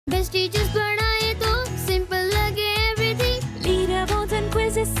best teachers पढ़ाए तो simple लगे everything. Leaderboards and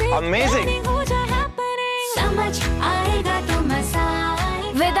quizzes से Amazing. learning हो जाए happening. समझ आएगा तो मजा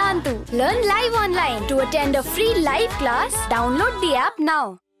आएगा. Vedantu. Learn live online. To attend a free live class, download the app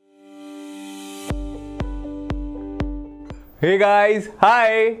now. Hey guys,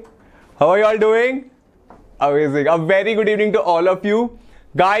 hi. How are you all doing? Amazing. A very good evening to all of you.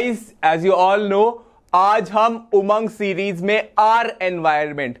 Guys, as you all know, आज हम उमंग series में are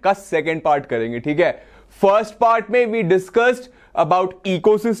environment का second part करेंगे. ठीक है, first part में we discussed about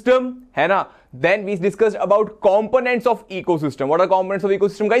ecosystem, है ना. Then we discussed about components of ecosystem. What are components of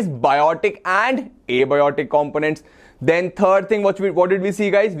ecosystem guys? Biotic and abiotic components. Then third thing what did we see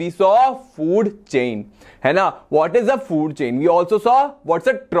guys? We saw food chain, है ना. What is a food chain? We also saw what's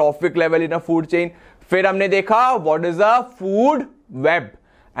a trophic level in a food chain. फिर हमने देखा what is a food web.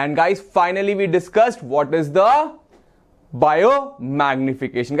 And guys, finally we discussed what is the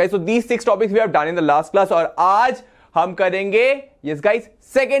biomagnification. Guys, so these 6 topics we have done in the last class. और आज हम करेंगे, yes guys,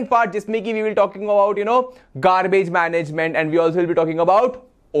 second part जिसमें कि we will talking about, you know, garbage management and we also will be talking about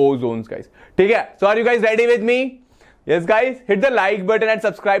ozones, guys. ठीक है? So are you guys ready with me? Yes guys, hit the like button and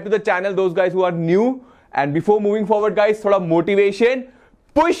subscribe to the channel, those guys who are new. And before moving forward guys, थोड़ा motivation,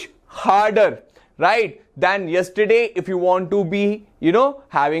 push harder, right, than yesterday if you want to be, you know,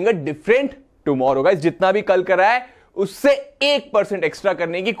 having a different tomorrow. guys, जितना भी कल करा है उससे 1% extra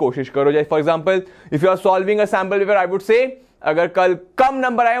करने की कोशिश करो. जैसे for example if you are solving a sample paper, I would say अगर कल कम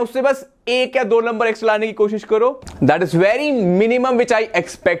नंबर आए उससे बस 1 या 2 नंबर एक्स्ट्रा लाने की कोशिश करो. That is very minimum which I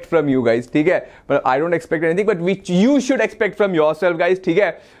expect from you guys. ठीक है, but I don't expect anything but which you should expect from yourself guys. ठीक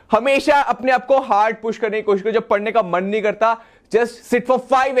है, हमेशा अपने आप को हार्ड पुश करने की कोशिश करो. जब पढ़ने का मन नहीं करता, just sit for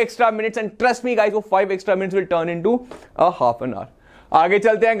 5 extra minutes and trust me guys, वो 5 extra minutes will turn into a half an hour. आगे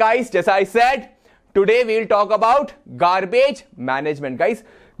चलते हैं guys. जैसा I said, today we will talk about garbage management. guys,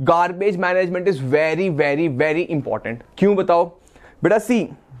 garbage management is very very very important. क्यों बताओ बेटा? see,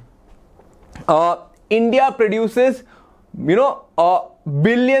 India produces, you know,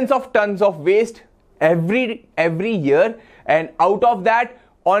 billions of tons of waste every year, and out of that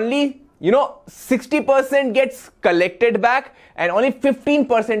only, you know, 60% gets collected back and only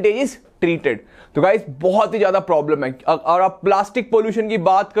 15% is treated. तो guys बहुत ही ज्यादा problem है. और आप plastic pollution की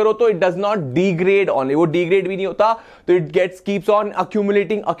बात करो तो it does not degrade only, वो डिग्रेड भी नहीं होता, तो it gets keeps on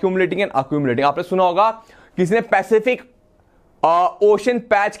accumulating and accumulating. आपने सुना होगा, किसी ने पैसिफिक ओशन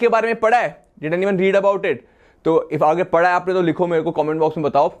पैच के बारे में पढ़ा है? Didn't even read about it. तो इफ आगे पढ़ा है आपने तो लिखो मेरे को कमेंट बॉक्स में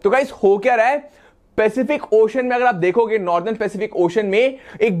बताओ. तो गाइस हो क्या रहा है पैसिफिक ओशन में? अगर आप देखोगे नॉर्दर्न पैसिफिक ओशन में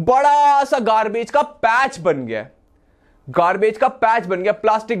एक बड़ा सा गार्बेज का पैच बन गया. गार्बेज का पैच बन गया,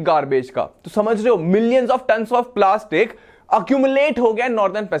 प्लास्टिक गार्बेज का. तो समझ रहे हो, millions of tons of plastic accumulate हो गया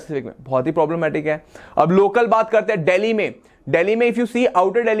नॉर्दर्न पैसिफिक में. बहुत ही प्रॉब्लमेटिक है. अब लोकल बात करते हैं दिल्ली में if you see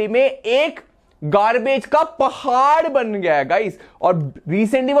outer Delhi में एक गार्बेज का पहाड़ बन गया है गाइस. और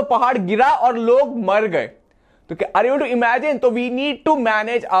रिसेंटली वो पहाड़ गिरा और लोग मर गए. तो क्या आर यू टू इमेजिन? तो we need to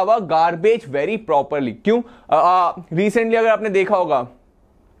manage our garbage very properly. क्यों? रिसेंटली अगर आपने देखा होगा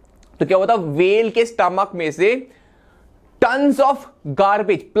तो क्या होता, वेल के स्टमक में से tons of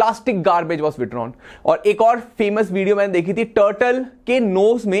garbage, plastic garbage was withdrawn. और एक और फेमस वीडियो मैंने देखी थी, टर्टल के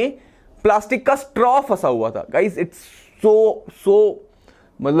नोज में प्लास्टिक का स्ट्रॉ फंसा हुआ था. गाइस इट्स सो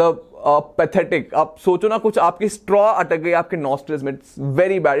मतलब पैथेटिक. आप सोचो ना, कुछ आपकी स्ट्रॉ अटक गई आपके नॉस्ट्रिल्स में. It's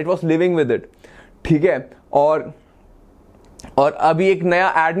very bad. It was living with it. ठीक है, और अभी एक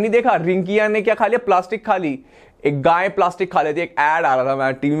नया एड नहीं देखा? रिंकिया ने क्या खा लिया? प्लास्टिक खा ली. एक गाय प्लास्टिक खा लेती. एक एड आ रहा था,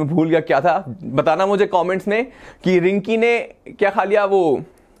 मैं टीवी में भूल गया क्या था. बताना मुझे कमेंट्स में कि रिंकी ने क्या खा लिया. वो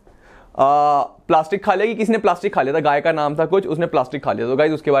प्लास्टिक खा लिया कि किसने प्लास्टिक खा लिया था. गाय का नाम था कुछ, उसने प्लास्टिक खा लिया. तो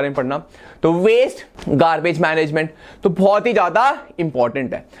गाइस उसके बारे में पढ़ना. तो वेस्ट गार्बेज मैनेजमेंट तो बहुत ही ज्यादा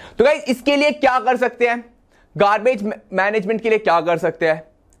इंपॉर्टेंट है. तो गाइस इसके लिए क्या कर सकते हैं? गार्बेज मैनेजमेंट के लिए क्या कर सकते हैं?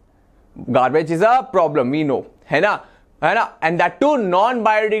 Garbage is a problem, we know, है ना. And that too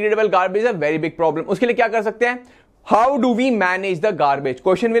non-biodegradable garbage is a very big problem. उसके लिए क्या कर सकते हैं? How do we manage the garbage?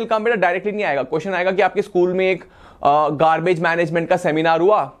 Question will come, बेटा डायरेक्टली नहीं आएगा. क्वेश्चन आएगा कि आपके स्कूल में एक गार्बेज मैनेजमेंट का सेमिनार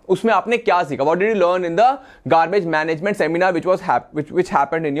हुआ, उसमें आपने क्या सीखा? What did you learn in the garbage management seminar which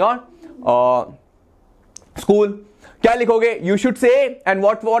happened in your school? क्या लिखोगे? You should say, and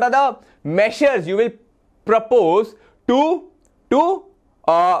what are the measures you will propose to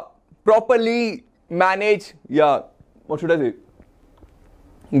properly manage, what should I say,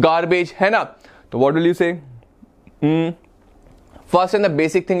 garbage, है ना. तो what will you say? First and the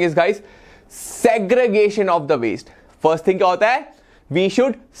basic thing is guys, segregation of the waste. First thing क्या होता है? We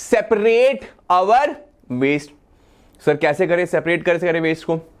should separate our waste. Sir कैसे करें? Separate कैसे करें वेस्ट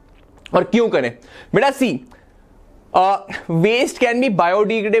को और क्यों करें? बेटा सी, waste can be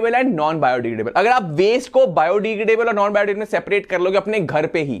biodegradable and non biodegradable. अगर आप वेस्ट को बायोडिग्रेडेबल और नॉन बायोडिग्रेडेबल में सेपरेट कर लोगे अपने घर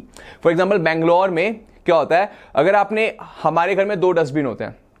पे ही, फॉर एग्जांपल बेंगलोर में क्या होता है, अगर आपने, हमारे घर में 2 डस्टबिन होते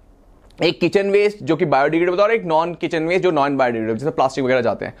हैं, एक किचन वेस्ट जो कि बायोडिग्रेडेबल और एक नॉन किचन वेस्ट जो नॉन बायोडिग्रेडेबल, जैसे प्लास्टिक वगैरह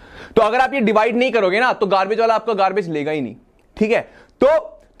जाते हैं। तो अगर आप ये डिवाइड नहीं करोगे ना तो गार्बेज वाला आपका गार्बेज लेगा ही नहीं, ठीक है।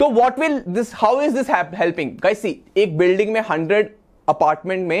 तो what will this, how is this helping guys? सी, एक बिल्डिंग में 100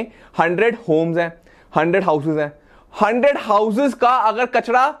 अपार्टमेंट में 100 होम्स हैं, 100 हाउसेज हैं। 100 हाउसेज का अगर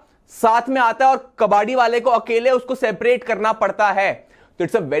कचरा साथ में आता है और कबाड़ी वाले को अकेले उसको सेपरेट करना पड़ता है तो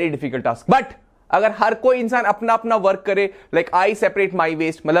it's a very difficult task. But अगर हर कोई इंसान अपना अपना वर्क करे, like I separate my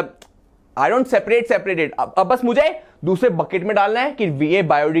waste, मतलब आई डोंट सेपरेटेड, अब बस मुझे दूसरे बकेट में डालना है कि ये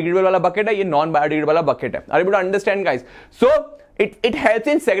बायोडिग्रेडेबल वाला बकेट है, ये नॉन बायोडिग्रेडेबल वाला बकेट है। Are you able to understand guys? So it helps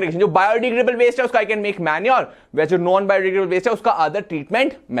in segregation. जो बायोडिग्रेडेबल वेस्ट है उसका आई कैन मेक मैन्योर, वैसे जो नॉन बायोडिग्रेडेबल वेस्ट है उसका other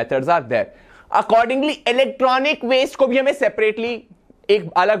treatment methods are there. Accordingly electronic waste को भी हमें सेपरेटली एक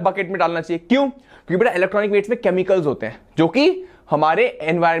अलग बकेट में डालना चाहिए। क्यों? क्योंकि बेटा इलेक्ट्रॉनिक वेस्ट में केमिकल्स होते हैं जो कि हमारे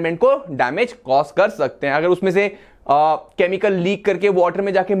एनवायरनमेंट को डैमेज कॉज कर सकते हैं। अगर उसमें से केमिकल लीक करके वाटर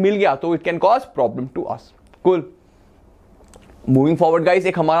में जाके मिल गया तो it can cause problem to us. Cool. Moving forward guys,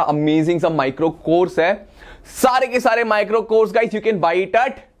 एक हमारा अमेजिंग सा माइक्रो कोर्स है, सारे के सारे micro course guys you can buy it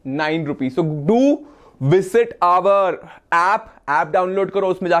at 9 rupees. So do visit our app download करो,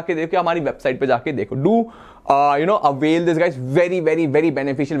 उसमें जाके देखो, हमारी वेबसाइट पे जाके देखो। Do avail this guys, very very very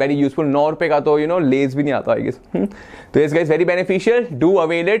beneficial, very useful. 9 रुपए का तो लेस भी नहीं आता आई गेस। तो इस guys very beneficial, do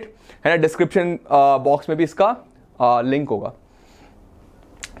avail it, है ना। डिस्क्रिप्शन बॉक्स में भी इसका लिंक होगा।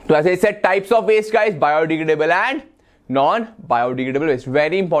 तो ऐसे set types of waste guys, biodegradable and non biodegradable waste,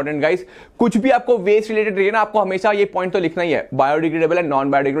 very important guys. कुछ भी आपको वेस्ट रिलेटेड रही है ना, आपको हमेशा ये पॉइंट तो लिखना ही है, biodegradable and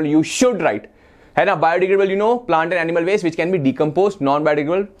non biodegradable you should write, है ना। Biodegradable plant and animal waste which can be decomposed, non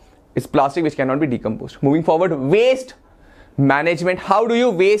biodegradable is plastic which can not be decomposed. Moving forward, waste management, how do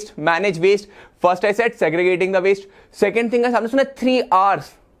you manage waste? First I said segregating the waste. Second thing हमने सुना 3 R's,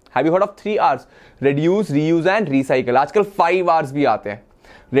 have you heard of 3 R's? Reduce, reuse and recycle. आजकल 5 R's भी आते हैं,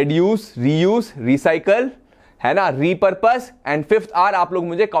 reduce, reuse, recycle, है ना, repurpose, and 5th R आप लोग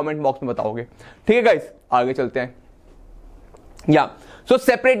मुझे कमेंट बॉक्स में बताओगे, ठीक है गाइस। आगे चलते हैं। या सो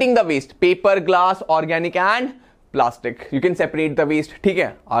separating the waste, paper, glass, organic and plastic, you can separate the waste, ठीक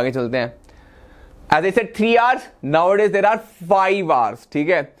है। आगे चलते हैं। As I said 3 R's, nowadays there are 5 R's, ठीक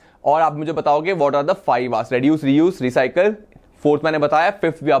है। और आप मुझे बताओगे what are the 5 R's? Reduce, reuse, recycle, 4th मैंने बताया,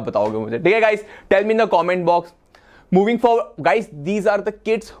 5th भी आप बताओगे मुझे, ठीक है guys. Tell me in the comment box. Moving forward, guys, these are the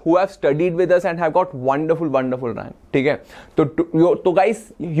kids who have studied with us and have got wonderful rank, ठीक है। तो guys,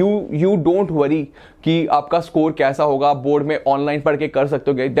 you don't worry कि आपका स्कोर कैसा होगा, बोर्ड में ऑनलाइन पढ़ के कर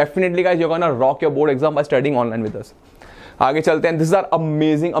सकते हो। Definitely guys, you're gonna rock your board exam by studying online with us। आगे चलते हैं। This is our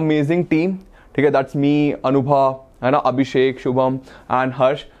amazing team, ठीक है। That's me, अनुभा, है ना, अभिषेक, Shubham and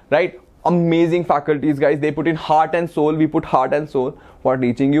Harsh, right? Amazing faculties guys, they put in heart and soul, we put heart and soul for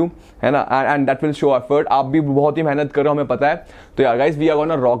teaching you, है ना, and that will show effort। आप भी बहुत ही मेहनत कर रहे हो, हमें पता है। तो यार guys, we are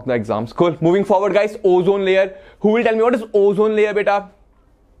gonna rock the exams। Cool। Moving forward guys, ozone layer, who will tell me what is ozone layer beta?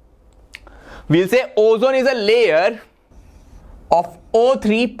 We'll say ozone is a layer of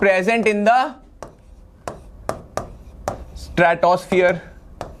O3 present in the stratosphere।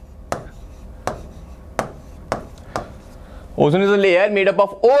 Ozone is a layer made up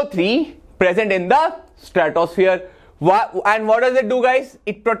of O3 present in the stratosphere. And what does it do guys?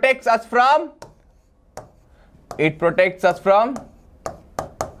 It protects us from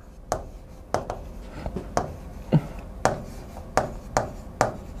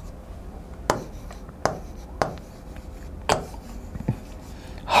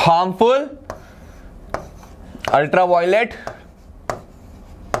harmful ultraviolet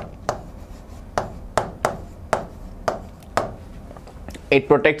it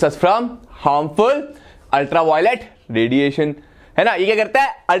protects us from harmful ultraviolet radiation, है ना। ये क्या करता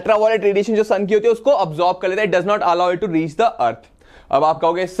है? Ultraviolet radiation जो सन की होती है उसको अब्सॉर्ब कर लेता है, does not allow it to reach the earth. अब आप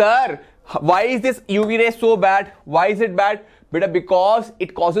कहोगे sir why is this UV ray so bad, why is it bad? बेटा because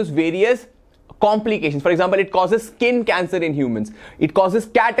it causes various complications. For example, it causes skin cancer in humans, it causes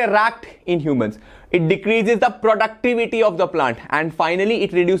cataract in humans, it decreases the productivity of the plant, and finally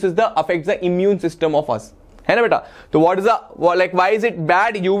it affects the immune system of us, है ना बेटा। तो what is why is it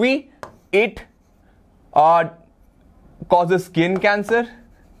bad? UV, it causes skin cancer,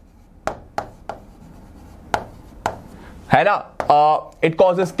 है ना, it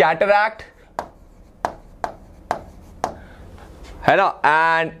causes cataract, है ना,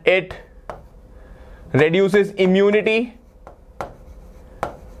 and it reduces immunity,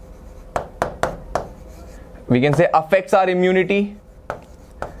 we can say affects our immunity,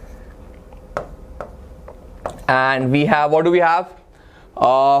 and we have, what do we have?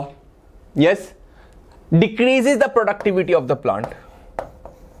 Yes, decreases the productivity of the plant.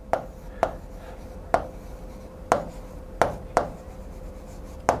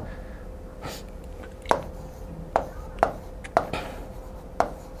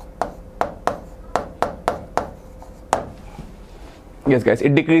 Yes guys,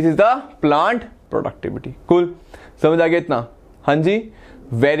 it decreases the plant productivity. Cool, समझ आ गया इतना? हाँ जी,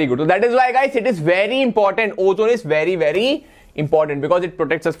 very good. So that is why guys, it is very important. Ozone is very very important because it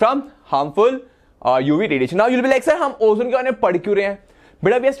protects us from harmful UV radiation. Now you'll be like, sir, हम ozone के बारे में पढ़ क्यों रहे हैं?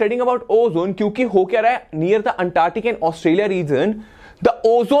 But we are studying about ozone क्योंकि हो क्या रहा है, near the Antarctic and Australia region, the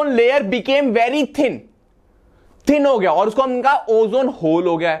ozone layer became very thin हो गया और उसको हम कहा ओजोन होल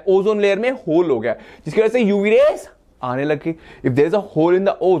हो गया है, ओजोन लेयर में होल हो गया, जिसकी वजह से यूवी रेस आने लगी. If there is a whole in the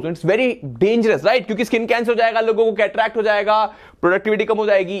ozone, it's very dangerous, right? क्योंकि स्किन कैंसर हो जाएगा, लोगों को कैटरैक्ट हो जाएगा, प्रोडक्टिविटी कम हो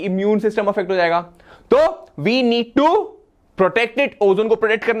जाएगी, इम्यून सिस्टम अफेक्ट हो जाएगा. तो we need to protect it. Ozone को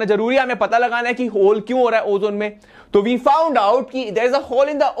प्रोटेक्ट करना जरूरी है. हमें पता लगाना है कि होल क्यों हो रहा है ओजोन में. तो वी फाउंड आउट कि there is a whole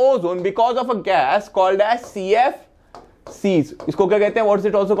in the ozone because of a gas called as CFCs. इसको क्या कहते हैं? What is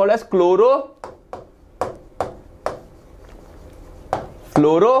it also called as?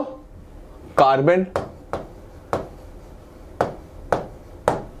 Fluorocarbon.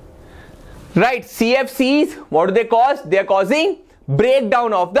 Right, CFCs, what do they cause? They are causing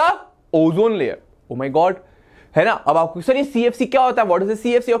breakdown of the ozone layer. Oh my God, है ना? अब आपको sir ये CFC क्या होता है? What is the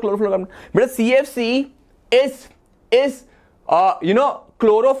CFC और क्लोरोफ्लोरोकार्बन? बेटा CFC is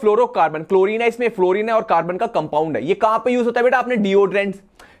क्लोरोफ्लोरोकार्बन. क्लोरीन है इसमें, फ्लोरीन है और कार्बन का कंपाउंड है. ये कहां पे यूज होता है बेटा? आपने डिओड्रेंट्स,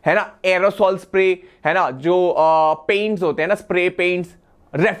 है ना, एरोसॉल स्प्रे, है ना, जो पेंट्स होते हैं ना, spray paints,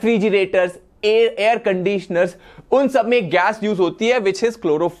 refrigerators, air conditioners, उन सब में गैस यूज होती है विच इज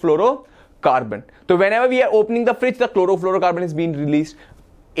क्लोरोफ्लोरोकार्बन. तो whenever we are opening the fridge, the chlorofluorocarbon is being released.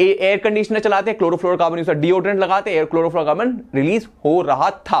 Air conditioner चलाते हैं, क्लोरोफ्लोरोकार्बन यूज, डिओड्रेंट लगाते हैं, एयर क्लोरोफ्लोरोकार्बन रिलीज हो रहा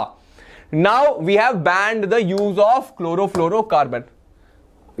था. Now we have banned the use of chlorofluorocarbon.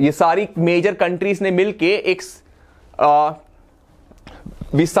 ये सारी मेजर कंट्रीज ने मिलके एक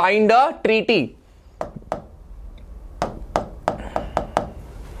वी साइंड अ ट्रीटी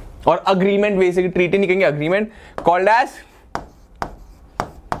और अग्रीमेंट, बेसिकली ट्रीटी नहीं कहेंगे, agreement, called as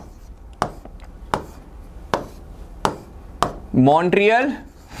Montreal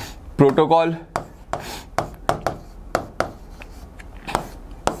protocol.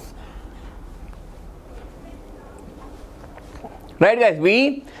 Right guys,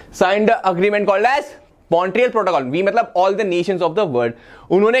 we signed the agreement called as Montreal Protocol. We मतलब all the nations of the world.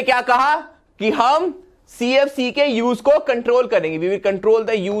 उन्होंने क्या कहा कि हम CFC के यूज को कंट्रोल करेंगे. We will control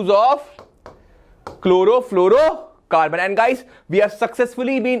the use of chlorofluorocarbon. And guys, we have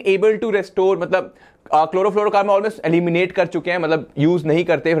successfully been able to restore, मतलब क्लोरोफ्लोरोकार्बन ऑलमोस्ट एलिमिनेट कर चुके हैं, मतलब यूज नहीं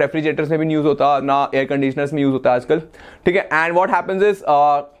करते. रेफ्रिजरेटर्स में भी यूज होता ना, एयर कंडीशनर्स में यूज होता है आजकल. ठीक है. And what happens is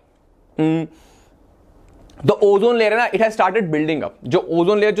the ozone layer है ना, it has started building up. जो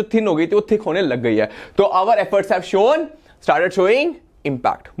ओजोन लेयर जो थिन हो गई थी वो थिक होने लग गई है. तो our efforts have started showing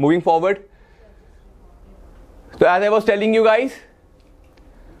impact. Moving forward, so as I was telling you guys,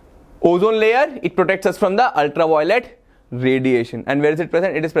 ozone layer, it protects us from the ultraviolet radiation. And where is it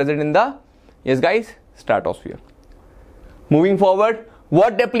present? It is present in the, yes guys, stratosphere. Moving forward,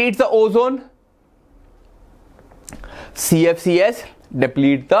 what depletes the ozone? CFCs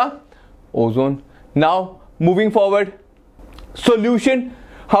deplete the ozone. Now moving forward, solution,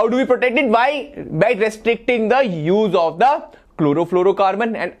 how do we protect it? By restricting the use of the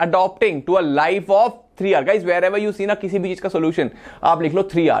chlorofluorocarbon and adopting to a life of 3 hours. Guys, wherever you see ना किसी भी चीज का solution, आप लिख लो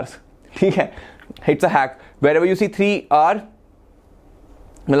 3 hours. ठीक है, it's a hack. Wherever you see 3 hours,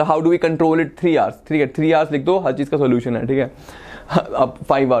 मतलब how do we control it? 3 hours. ठीक है, 3 hours लिख दो, हर चीज का solution है. ठीक है, अब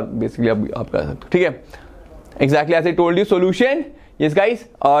 5 hours बेसिकली आप कर सकते हो. ठीक है, exactly as I told you, solution, yes guys,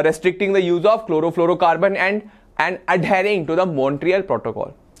 restricting the use of chlorofluorocarbon and adhering to the Montreal Protocol.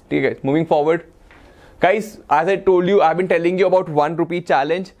 ठीक है, moving forward, guys, as I told you, I've been telling you about 1 rupee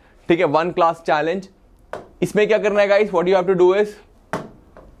challenge. ठीक है, 1 class challenge. इसमें क्या करना है guys? What you have to do is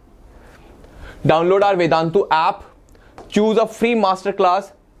download our Vedantu app, choose a free master class,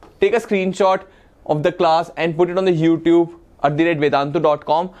 take a screenshot of the class and put it on the YouTube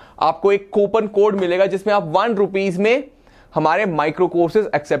 @vedantu.com. आपको एक coupon code मिलेगा जिसमें आप 1 rupees में हमारे micro courses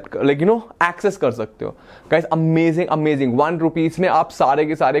accept access कर सकते हो. गाइस, अमेजिंग 1 rupees में आप सारे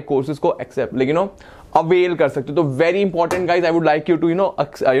के सारे कोर्सेज को एक्सेप्ट अवेल कर सकते हो. तो very important guys, I would like you to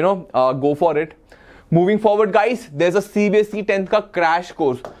go for it. Moving forward guys, there is a CBSE 10th का crash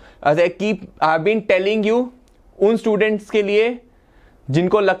course. As I have been telling you, उन स्टूडेंट्स के लिए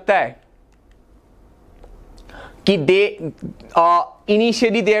जिनको लगता है कि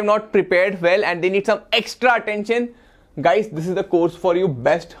initially they have not prepared well and they need some extra attention, guys, this is the course for you,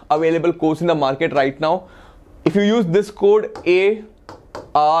 best available course in the market right now. If you use this code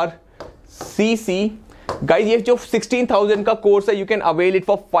ARCC, guys, ये जो 16,000 का course है, you can avail it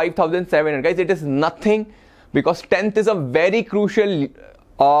for 5,700. Guys, it is nothing because 10th is a very crucial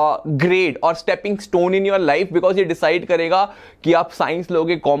grade or stepping stone in your life because ये decide करेगा कि आप science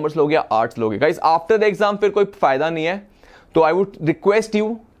लोगे, commerce लोगे या arts लोगे. Guys, after the exam फिर कोई फायदा नहीं है. तो I would request you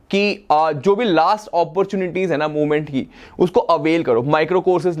कि जो भी लास्ट अपॉर्चुनिटीज है ना मूवमेंट की, उसको अवेल करो. माइक्रो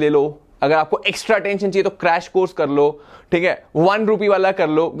कोर्सेज ले लो, अगर आपको एक्स्ट्रा टेंशन चाहिए तो क्रैश कोर्स कर लो, ठीक है, 1 रुपी वाला कर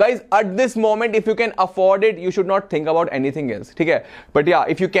लो. Guys, at this moment if you can afford it, you should not think about anything else, ठीक है. बट या,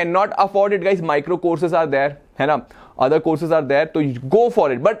 if you can not afford it, guys, micro courses are there, है ना, अदर कोर्सेज आर देयर, तो go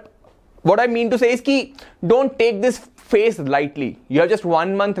for it. But what I mean to say is कि don't take this phase lightly. You have just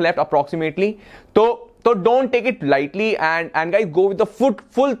 1 month left approximately. So don't take it lightly and guys, go with the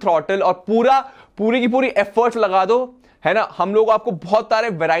full throttle और पूरी की पूरी efforts लगा दो, है ना. हम लोग आपको बहुत सारे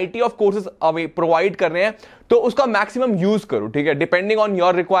वैरायटी ऑफ कोर्सेज प्रोवाइड कर रहे हैं, तो उसका मैक्सिमम यूज करो, ठीक है, depending on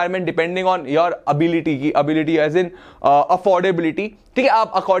your requirement, depending on your ability as in affordability, ठीक है.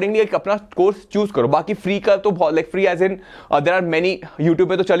 आप अकॉर्डिंगली एक अपना कोर्स चूज करो. बाकी फ्री का तो बहुत, like free as in their are many, YouTube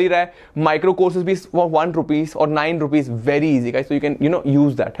पे तो चल ही रहा है. माइक्रो कोर्सेज भी 1 रुपीज और 9 rupees, very easy guys, so you can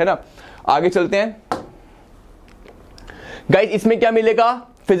use that, है ना. आगे चलते हैं गाइस. इसमें क्या मिलेगा?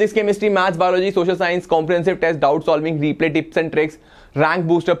 Physics, chemistry, maths, biology, social science, comprehensive test, doubt solving, replay, tips and tricks, rank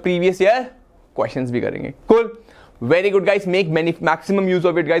booster, previous year questions भी करेंगे. कुल, very good guys, make maximum use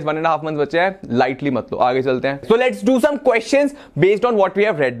of it guys. 1.5 month बचे हैं, लाइटली मत लो. आगे चलते हैं. So let's do some questions based on what we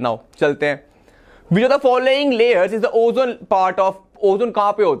have read now. चलते हैं. Which of the following layers is the ozone part of? Ozone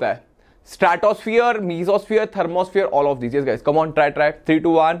कहां पे होता है? Stratosphere, mesosphere, thermosphere, all of these. Guys, come on, try 3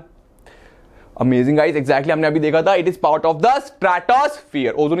 2 1. Amazing guys, exactly हमने अभी देखा था. It is part of the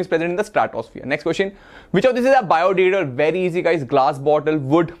stratosphere. Ozone is present in the stratosphere. Next question. Which of this is a biodegradable? Very easy guys. Glass bottle,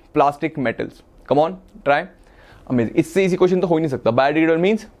 wood, plastic, metals. Come on, try. Amazing. इससे easy question तो हो ही नहीं सकता. Biodegradable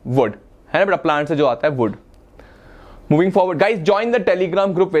means wood, है ना बेटा, plant से जो आता है wood. Moving forward guys, join the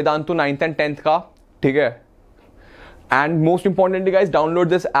Telegram group Vedantu 9th and 10th का, ठीक है. And most importantly guys,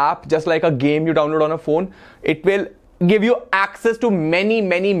 download this app just like a game you download on a phone. It will give you access to many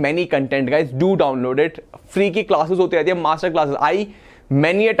content guys. Do download it. Free की classes होती रहती है, master classes. I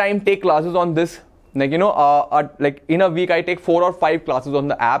many a time take classes on this, like like in a week I take 4 or 5 classes on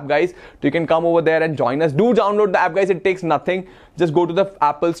the app guys. So you can come over there and join us. Do download the app guys, it takes nothing. Just go to the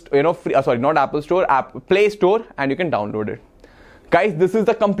Apple Play Store and you can download it. Guys, this is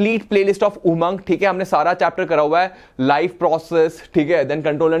the complete playlist of Umang, ठीक है. हमने सारा chapter करा हुआ है. Life process, ठीक है, then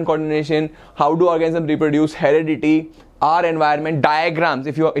control and coordination, how do organism reproduce, heredity, are environment, diagrams.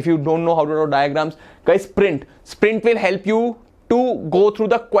 If you don't know how to draw diagrams, guys, sprint will help you to go through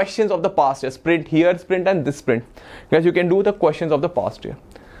the questions of the past year. Sprint here, sprint and this sprint. Guys, you can do the questions of the past year.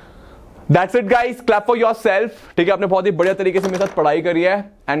 That's it guys, clap for yourself. ठीक है, आपने बहुत ही बढ़िया तरीके से मेरे साथ पढ़ाई करी है.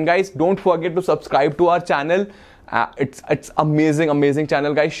 And guys, don't forget to subscribe to our channel. It's amazing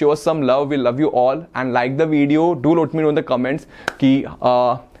channel guys. Show us some love, we love you all, and like the video. Do let me know in the comments ki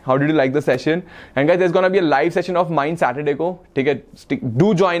how did you like the session. And guys, there's gonna be a live session of mine Saturday को, ठीक है. Do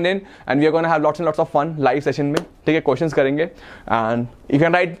join in and we are gonna have lots and lots of fun live session में, ठीक है. questions करेंगे and you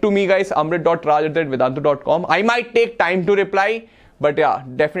can write to me guys, amrit.raj@vedantu.com. I might take time to reply, but yeah,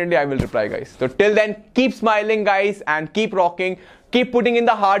 definitely I will reply guys. So till then, keep smiling guys and keep rocking, keep putting in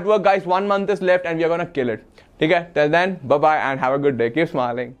the hard work guys. 1 month is left and we are gonna kill it. ठीक है. Till then, bye bye and have a good day. Keep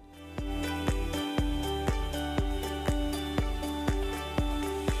smiling.